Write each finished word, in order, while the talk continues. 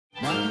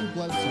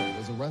Bledsoe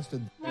was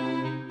arrested.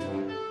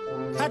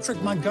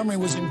 Patrick Montgomery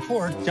was in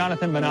court.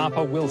 Jonathan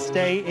Manapa will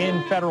stay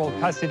in federal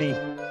custody.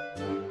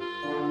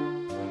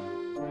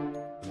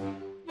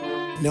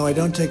 No, I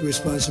don't take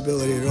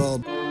responsibility at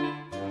all.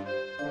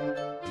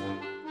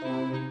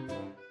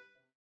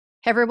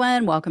 Hey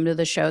everyone, welcome to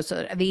the show.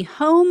 So the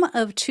home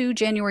of 2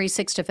 January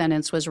 6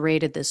 defendants was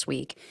raided this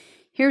week.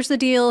 Here's the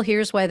deal.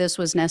 Here's why this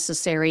was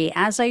necessary.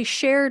 As I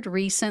shared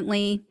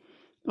recently,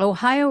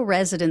 Ohio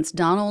residents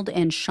Donald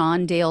and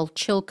Shondale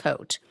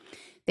Chilcote,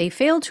 they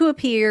failed to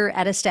appear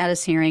at a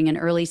status hearing in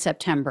early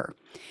September.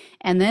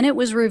 And then it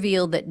was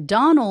revealed that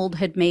Donald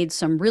had made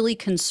some really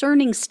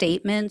concerning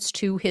statements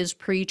to his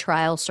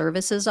pretrial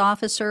services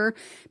officer.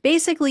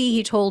 Basically,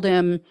 he told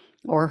him,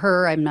 or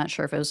her, I'm not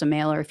sure if it was a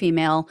male or a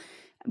female,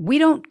 we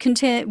don't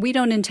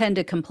intend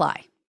to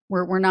comply.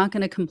 We're not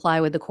going to comply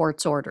with the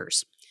court's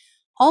orders.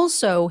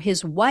 Also,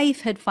 his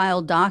wife had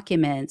filed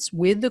documents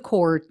with the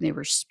court. They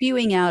were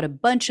spewing out a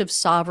bunch of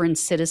sovereign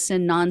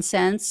citizen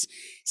nonsense,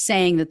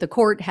 saying that the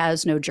court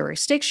has no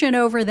jurisdiction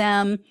over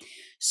them.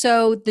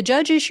 So the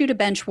judge issued a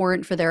bench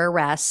warrant for their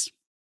arrest,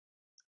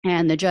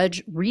 and the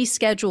judge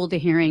rescheduled the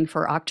hearing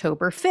for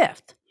October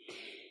 5th.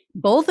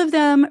 Both of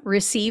them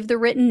received the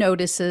written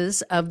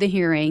notices of the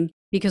hearing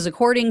because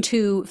according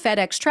to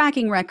FedEx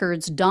tracking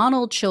records,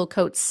 Donald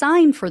Chilcote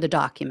signed for the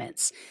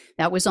documents.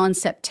 That was on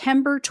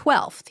September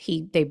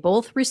 12th. They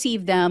both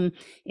received them,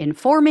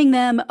 informing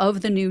them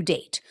of the new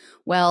date.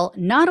 Well,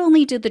 not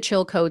only did the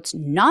Chilcotes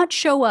not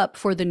show up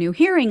for the new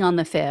hearing on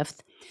the 5th,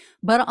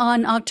 but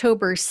on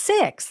October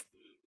 6th,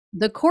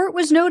 the court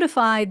was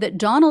notified that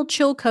Donald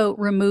Chilcote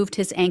removed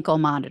his ankle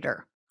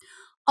monitor.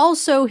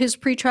 Also, his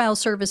pretrial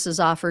services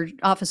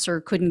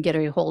officer couldn't get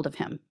a hold of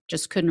him,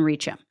 just couldn't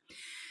reach him.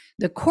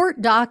 The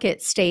court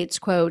docket states,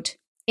 quote,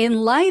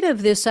 "In light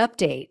of this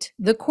update,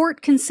 the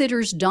court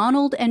considers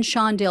Donald and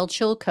Shondale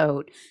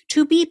Chilcote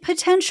to be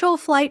potential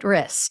flight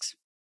risks."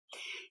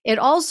 It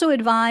also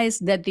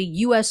advised that the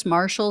U.S.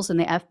 Marshals and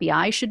the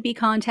FBI should be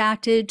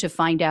contacted to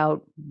find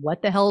out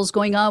what the hell is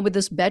going on with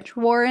this bench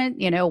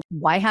warrant.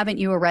 Why haven't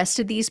you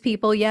arrested these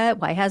people yet?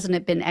 Why hasn't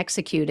it been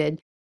executed?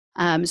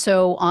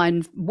 So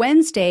on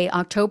Wednesday,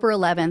 October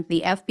 11th,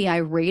 the FBI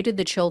raided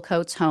the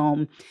Chilcotes'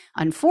 home.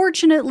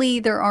 Unfortunately,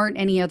 there aren't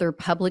any other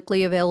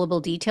publicly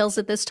available details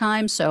at this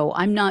time, so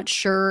I'm not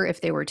sure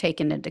if they were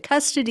taken into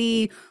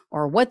custody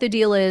or what the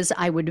deal is.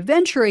 I would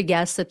venture a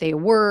guess that they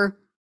were,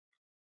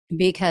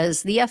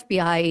 because the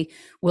FBI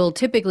will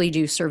typically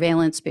do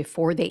surveillance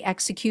before they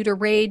execute a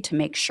raid to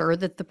make sure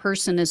that the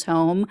person is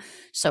home.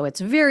 So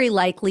it's very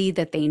likely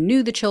that they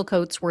knew the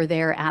Chilcotes were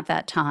there at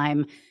that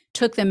time,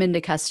 took them into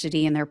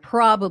custody, and they're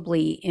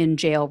probably in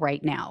jail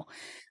right now.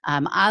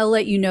 I'll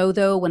let you know,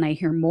 though, when I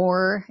hear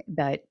more,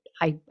 but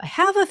I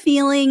have a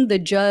feeling the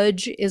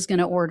judge is going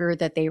to order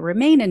that they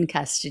remain in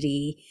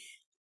custody,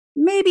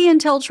 maybe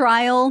until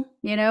trial,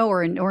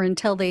 or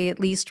until they at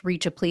least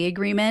reach a plea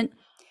agreement,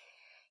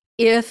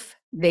 if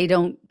they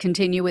don't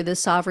continue with the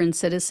sovereign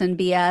citizen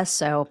BS.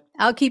 So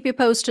I'll keep you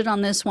posted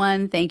on this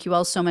one. Thank you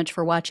all so much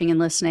for watching and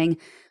listening.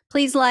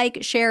 Please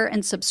like, share,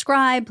 and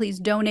subscribe. Please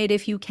donate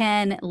if you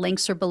can.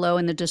 Links are below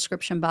in the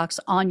description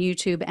box on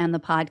YouTube and the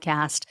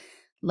podcast.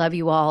 Love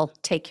you all.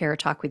 Take care.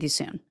 Talk with you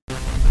soon.